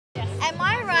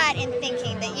right in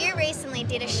thinking that you recently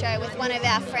did a show with one of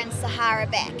our friends, Sahara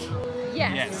Beck?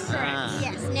 Yes.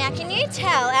 Yes. Now, can you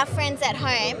tell our friends at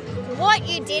home what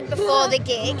you did before the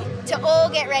gig to all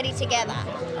get ready together?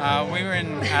 We were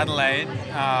in Adelaide.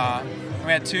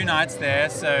 We had 2 nights there,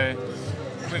 so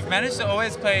we've managed to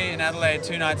always play in Adelaide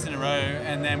 2 nights in a row,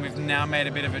 and then we've now made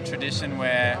a bit of a tradition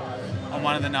where on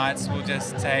one of the nights we'll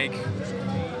just take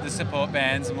the support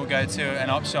bands and we'll go to an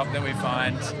op shop that we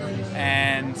find,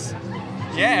 and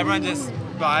yeah, everyone just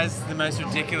buys the most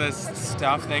ridiculous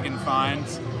stuff they can find.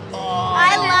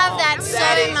 I love that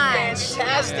so much.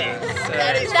 Fantastic. Yeah,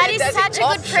 so That is such a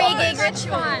good pre-gig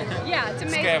ritual. Yeah, it's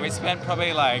amazing. yeah, we spent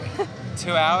probably like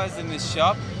 2 hours in this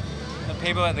shop. The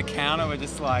people at the counter were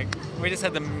just like, we just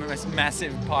had the most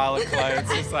massive pile of clothes.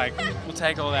 It's like, we'll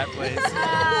take all that, please.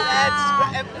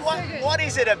 What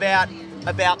is it about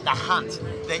the hunt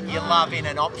that you love in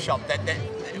an op shop?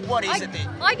 What is it?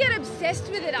 I get obsessed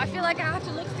with it. I feel like I have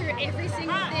to look through every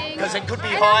single thing. Because it could be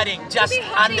hiding just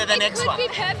under the next one. It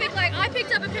could be perfect. Like, I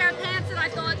picked up a pair of pants and I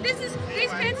thought, these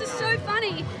pants are so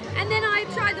funny. And then I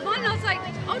tried them on and I was like,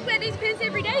 I would wear these pants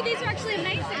every day. These are actually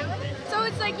amazing. So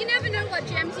it's like, you never know what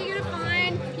gems you're going to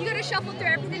find. You got to shuffle through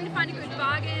everything to find a good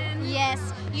bargain. Yes,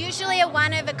 usually a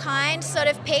one-of-a-kind sort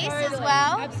of piece as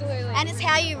well. Absolutely. And it's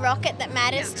how you rock it that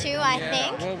matters too, I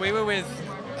think. Well, we were with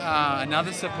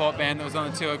another support band that was on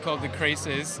the tour called The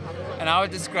Creases, and I would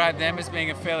describe them as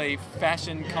being a fairly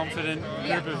fashion-confident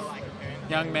group of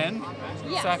young men.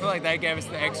 Yeah. So I feel like they gave us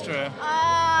the extra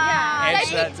Ah. edge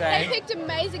that day. They picked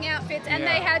amazing outfits and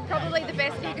they had probably the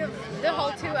best gig of the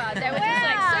whole tour. They were just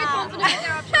like so confident with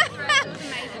their options for us. It was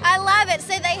amazing. I love it.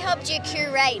 So they helped you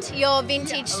curate your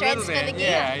vintage A shreds little for the bit, gig.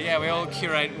 yeah, we all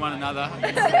curate one another.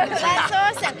 That's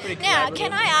awesome. Pretty Now, collaborative.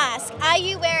 can I ask, are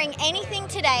you wearing anything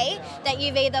today that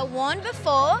you've either worn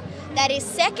before, that is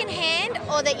secondhand,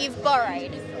 or that you've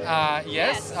borrowed?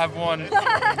 Yes, I've worn.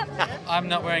 I'm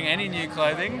not wearing any new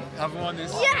clothing. I've worn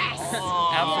this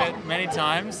outfit many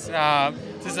times.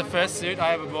 This is the first suit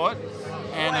I ever bought,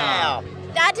 and Wow.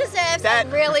 That deserves a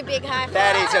really big high five.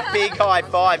 That is a big high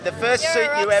five. The first You're a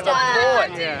suit you rock ever star.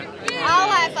 bought. I'll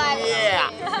high five you.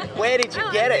 Yeah. Where did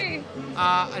you get it?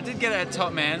 I did get it at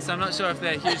Top Man, so I'm not sure if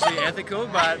they're hugely ethical,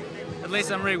 but at least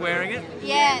I'm re-wearing it.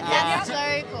 Yeah, that's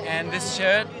so cool. And this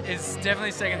shirt is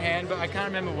definitely secondhand, but I can't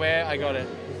remember where I got it.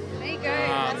 There you go.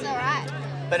 That's all right.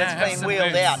 But I it's have been some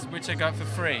wheeled boots, out. which I got for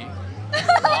free.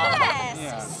 Yes,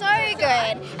 Yeah. so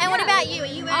good. And what about you? Are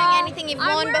you wearing anything you've worn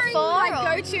I'm wearing before?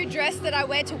 my or- go-to dress that I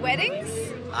wear to weddings.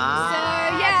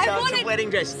 Ah, yeah, so I've it's worn a it wedding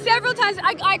dress. Several times.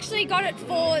 I actually got it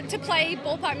to play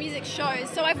Ballpark Music shows.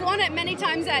 So I've worn it many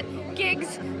times at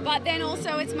gigs, but then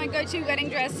also it's my go-to wedding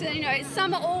dress. And, you know, it's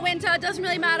summer or winter, it doesn't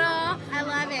really matter. I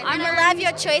love it. I'm And I wearing- love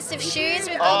your choice of shoes.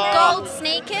 We've Oh. got gold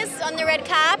sneakers on the red I'm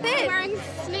carpet. wearing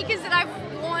sneakers that I've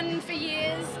worn for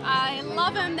years. I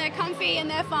love them. They're comfy and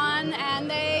they're fun, and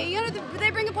they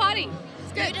bring a party.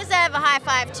 It's You good. deserve a high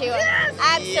five too. Yes.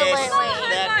 Absolutely.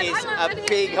 Yes, that is a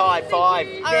big high five.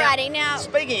 Alrighty, now.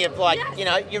 Speaking of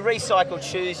your recycled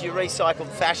shoes, your recycled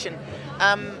fashion,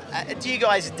 do you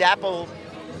guys dabble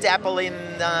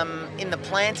in the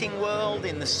planting world,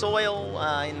 in the soil,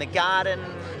 in the garden?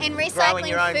 And growing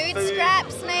your own recycling food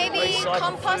scraps, maybe,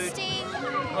 recycled composting.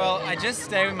 Well, I just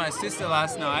stayed with my sister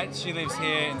last night. She lives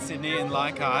here in Sydney in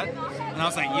Leichhardt. And I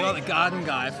was like, you're the garden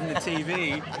guy from the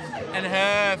TV. And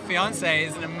her fiance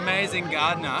is an amazing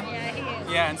gardener. Yeah, he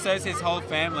is. Yeah, and so is his whole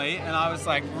family. And I was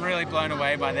like really blown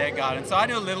away by their garden. So I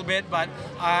do a little bit, but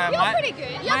You're pretty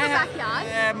good. You have a my backyard.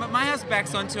 Yeah, my house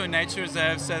backs onto a nature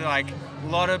reserve, so like a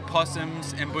lot of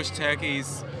possums and bush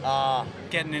turkeys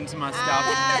getting into my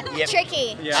stuff. Yep.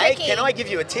 Tricky. Yeah. Hey, Tricky. can I give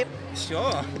you a tip?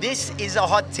 Sure. This is a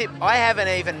hot tip. I haven't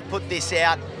even put this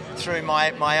out through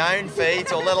my own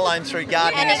feeds, or let alone through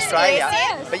Gardening An Australia.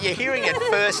 exclusive. But you're hearing it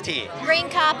first here. Green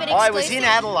carpet exclusive. I was in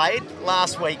Adelaide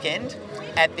last weekend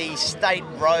at the State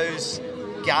Rose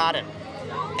Garden,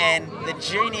 and the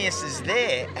geniuses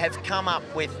there have come up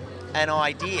with an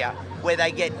idea where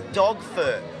they get dog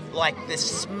fur, like the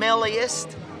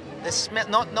smelliest,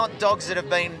 not dogs that have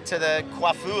been to the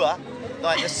coiffure,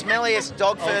 like the smelliest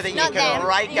dog fur that you Not can them.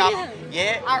 rake up.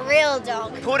 Yeah. A real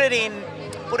dog. Put it in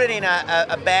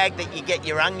a bag that you get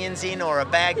your onions in, or a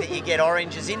bag that you get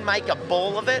oranges in. Make a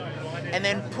ball of it, and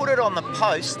then put it on the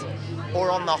post, or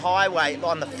on the highway,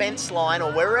 on the fence line,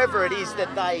 or wherever it is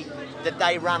that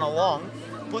they run along.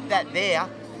 Put that there.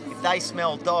 If they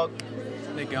smell dog,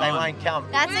 They're they gone. won't come.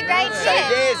 That's a great So tip.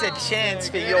 there's a chance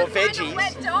for your veggies.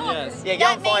 Wet dog. Yes. Yeah, go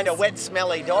That and find a means- wet,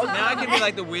 smelly dog. Now I can be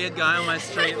like the weird guy on my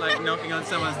street, like knocking on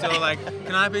someone's door, like,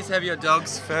 can I please have your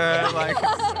dog's fur? Like,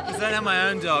 because I don't have my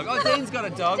own dog. Oh, Dean's got a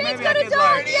dog. Dean's Maybe got I a could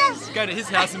dog, like yes. go to his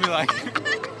house and be like,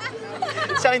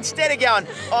 So instead of going,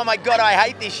 oh my God, I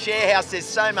hate this share house, there's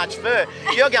so much fur,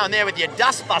 you're going there with your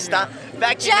dustbuster,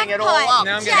 vacuuming it all up.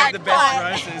 Now I'm going to have the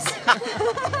best roses.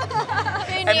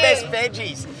 And best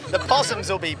veggies. The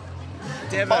possums will be...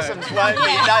 Possums won't be,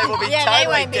 they will be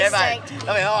totally devo.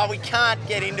 I mean, oh, we can't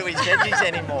get into his veggies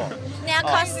anymore. Now,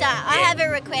 Costa, I have a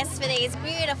request for these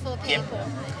beautiful people.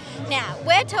 Now,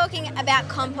 we're talking about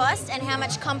compost and how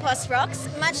much compost rocks.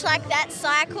 Much like that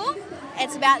cycle,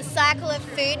 it's about the cycle of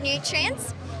food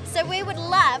nutrients. So we would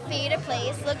love for you to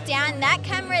please look down that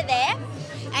camera there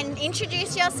and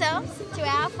introduce yourselves to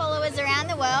our followers around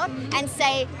the world and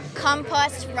say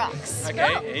compost rocks.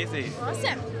 Okay, easy.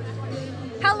 Awesome.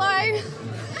 Hello.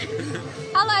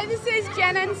 Hello, this is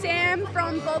Jen and Sam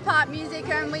from Ballpark Music,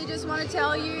 and we just want to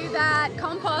tell you that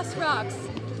compost rocks.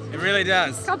 It really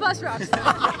does. Compost rocks.